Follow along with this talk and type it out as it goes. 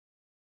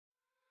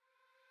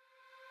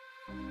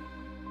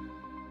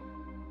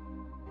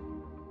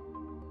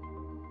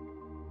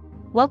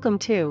Welcome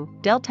to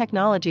Dell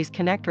Technologies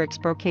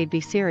Connectrix Brocade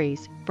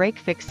B-Series,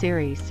 Break-Fix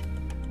Series.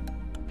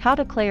 How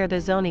to clear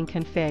the zoning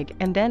config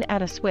and then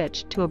add a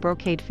switch to a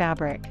Brocade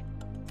fabric.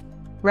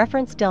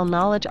 Reference Dell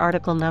Knowledge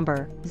article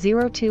number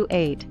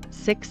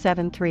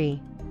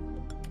 028673.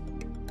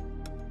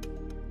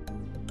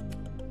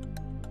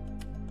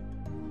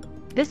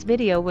 This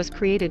video was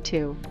created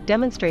to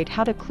demonstrate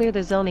how to clear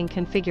the zoning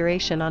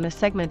configuration on a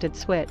segmented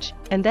switch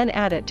and then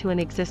add it to an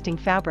existing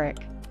fabric.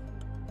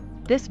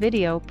 This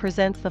video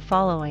presents the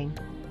following.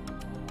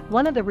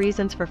 One of the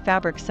reasons for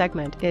fabric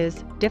segment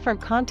is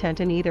different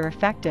content in either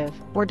effective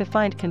or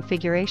defined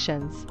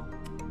configurations.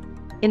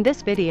 In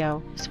this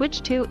video,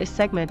 switch 2 is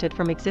segmented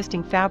from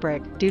existing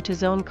fabric due to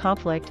zone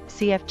conflict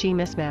CFG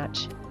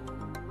mismatch.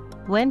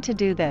 When to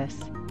do this?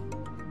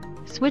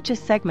 Switch is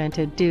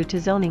segmented due to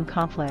zoning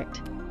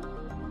conflict.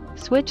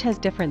 Switch has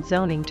different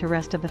zoning to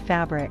rest of the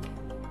fabric.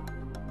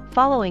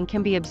 Following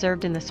can be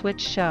observed in the switch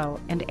show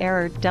and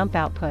error dump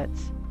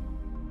outputs.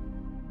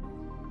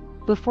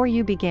 Before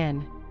you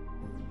begin,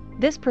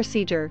 this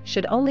procedure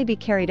should only be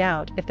carried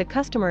out if the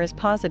customer is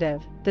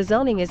positive the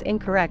zoning is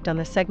incorrect on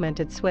the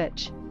segmented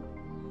switch.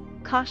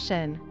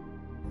 Caution: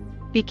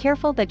 be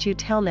careful that you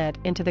telnet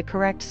into the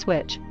correct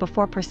switch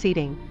before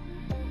proceeding.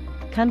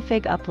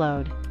 Config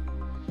upload.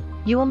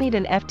 You will need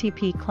an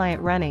FTP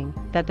client running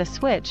that the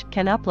switch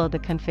can upload the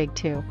config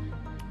to.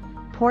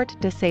 Port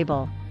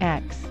disable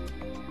X,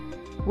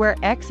 where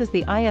X is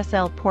the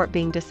ISL port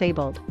being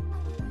disabled.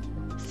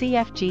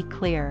 CFG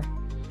clear.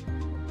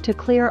 To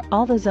clear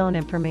all the zone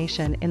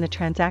information in the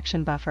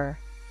transaction buffer.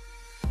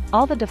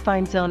 All the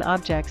defined zone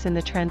objects in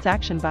the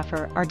transaction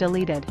buffer are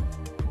deleted.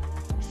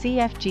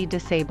 CFG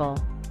disable.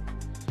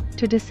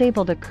 To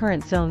disable the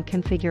current zone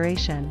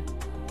configuration.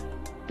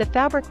 The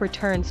fabric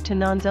returns to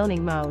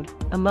non-zoning mode,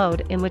 a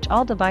mode in which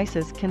all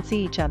devices can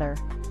see each other.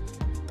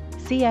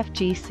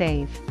 CFG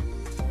save.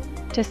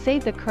 To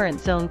save the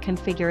current zone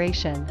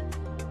configuration.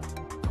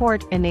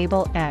 Port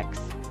enable X.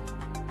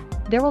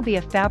 There will be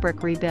a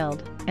fabric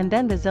rebuild, and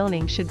then the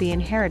zoning should be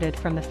inherited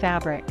from the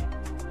fabric.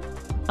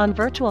 On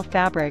virtual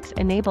fabrics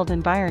enabled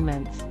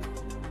environments,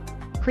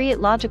 create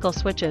logical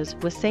switches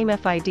with same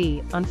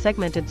FID on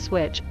segmented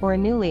switch or a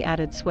newly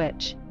added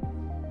switch.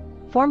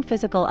 Form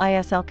physical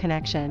ISL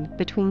connection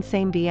between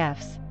same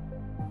VFs.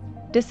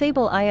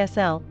 Disable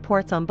ISL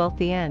ports on both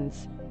the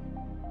ends.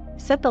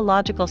 Set the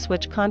logical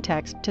switch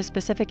context to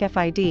specific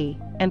FID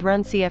and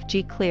run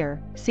CFG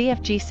clear,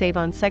 CFG save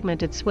on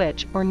segmented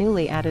switch or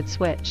newly added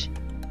switch.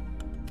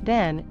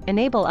 Then,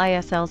 enable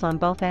ISLs on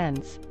both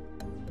ends.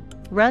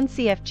 Run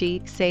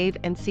CFG save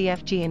and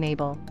CFG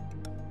enable.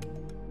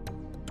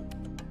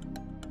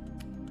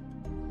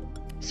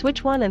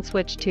 Switch 1 and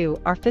switch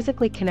 2 are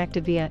physically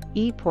connected via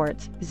E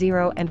ports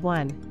 0 and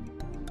 1.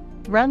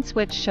 Run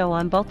switch show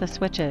on both the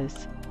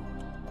switches.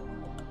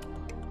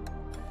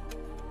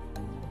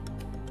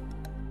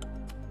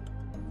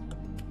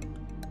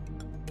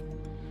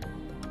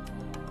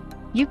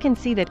 You can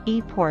see that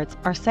E ports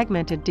are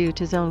segmented due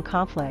to zone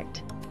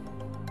conflict.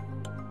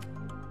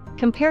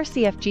 Compare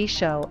CFG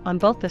show on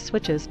both the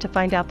switches to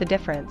find out the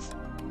difference.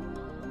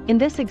 In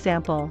this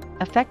example,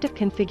 effective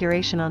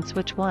configuration on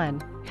switch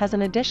 1 has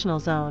an additional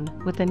zone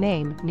with the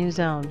name new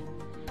zone.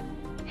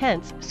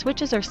 Hence,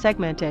 switches are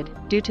segmented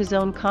due to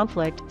zone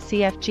conflict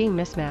CFG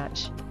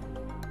mismatch.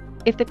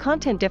 If the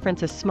content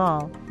difference is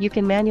small, you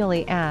can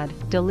manually add,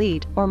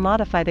 delete, or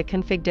modify the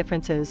config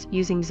differences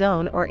using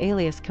zone or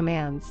alias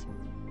commands.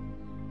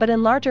 But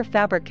in larger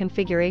fabric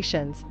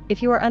configurations,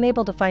 if you are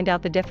unable to find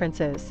out the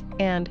differences,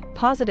 and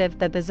positive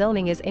that the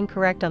zoning is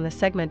incorrect on the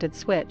segmented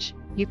switch,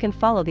 you can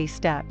follow these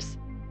steps.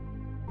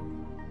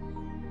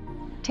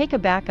 Take a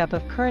backup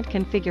of current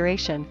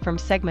configuration from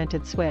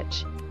segmented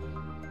switch.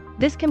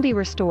 This can be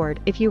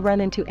restored if you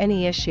run into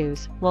any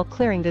issues while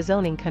clearing the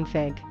zoning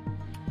config.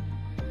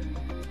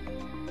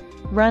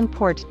 Run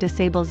port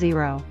disable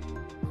 0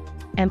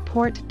 and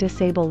port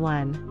disable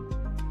 1.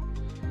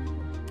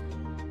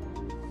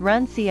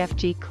 Run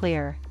CFG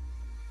clear.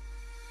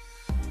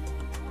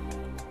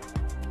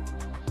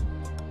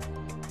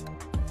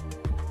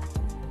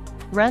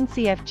 Run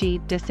CFG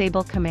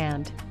disable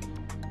command.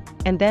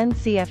 And then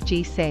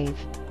CFG save.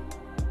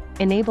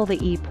 Enable the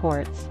E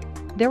ports.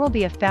 There will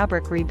be a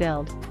fabric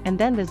rebuild, and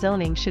then the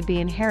zoning should be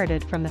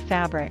inherited from the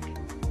fabric.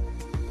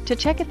 To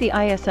check if the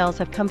ISLs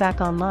have come back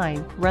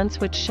online, run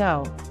switch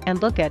show,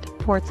 and look at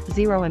ports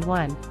 0 and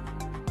 1.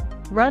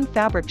 Run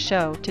fabric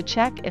show to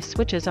check if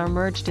switches are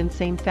merged in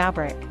same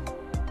fabric.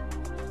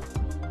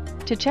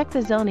 To check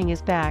the zoning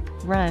is back,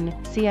 run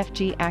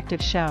CFG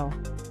active show.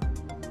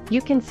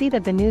 You can see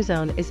that the new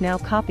zone is now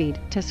copied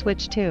to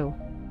switch 2.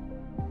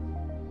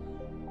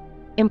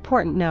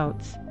 Important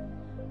notes.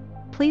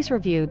 Please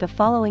review the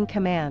following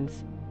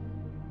commands.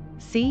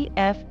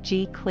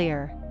 CFG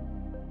clear.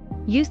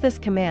 Use this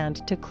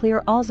command to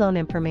clear all zone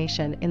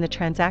information in the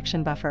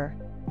transaction buffer.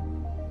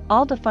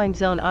 All defined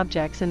zone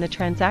objects in the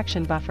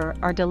transaction buffer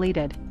are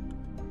deleted.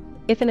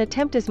 If an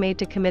attempt is made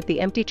to commit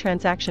the empty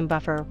transaction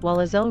buffer while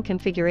a zone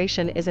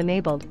configuration is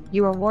enabled,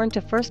 you are warned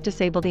to first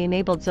disable the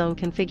enabled zone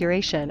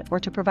configuration or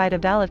to provide a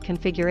valid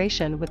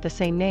configuration with the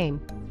same name.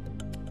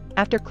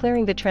 After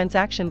clearing the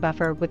transaction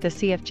buffer with the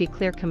CFG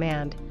clear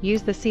command,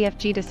 use the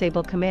CFG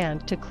disable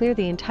command to clear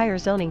the entire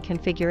zoning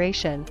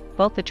configuration,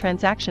 both the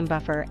transaction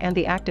buffer and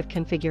the active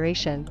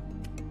configuration.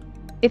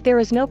 If there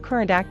is no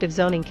current active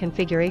zoning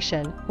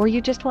configuration, or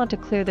you just want to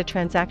clear the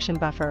transaction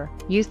buffer,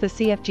 use the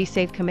CFG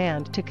save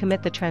command to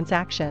commit the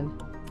transaction.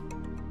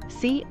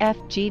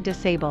 CFG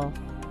disable.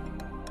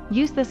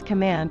 Use this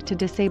command to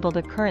disable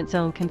the current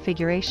zone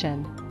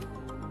configuration.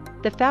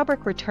 The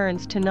fabric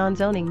returns to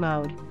non-zoning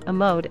mode, a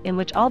mode in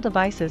which all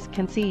devices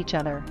can see each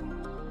other.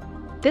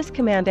 This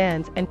command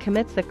ends and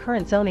commits the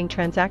current zoning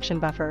transaction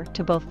buffer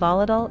to both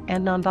volatile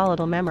and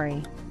non-volatile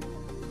memory.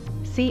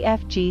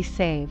 CFG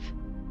save.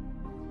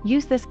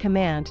 Use this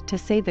command to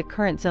save the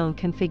current zone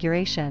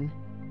configuration.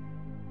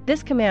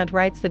 This command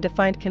writes the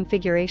defined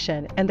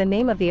configuration and the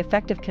name of the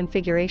effective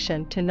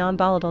configuration to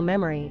non-volatile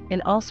memory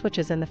in all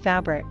switches in the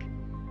fabric.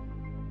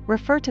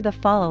 Refer to the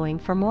following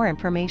for more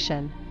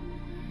information.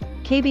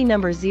 KB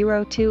number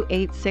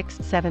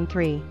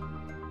 028673.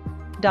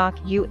 Doc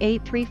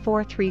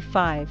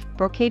U83435,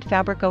 Brocade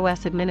Fabric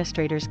OS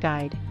Administrator's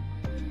Guide.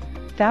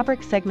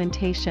 Fabric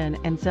Segmentation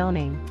and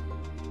Zoning.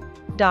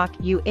 Doc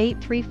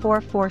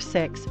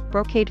U83446,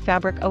 Brocade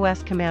Fabric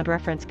OS Command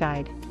Reference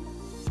Guide.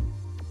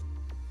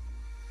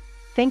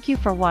 Thank you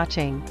for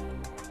watching.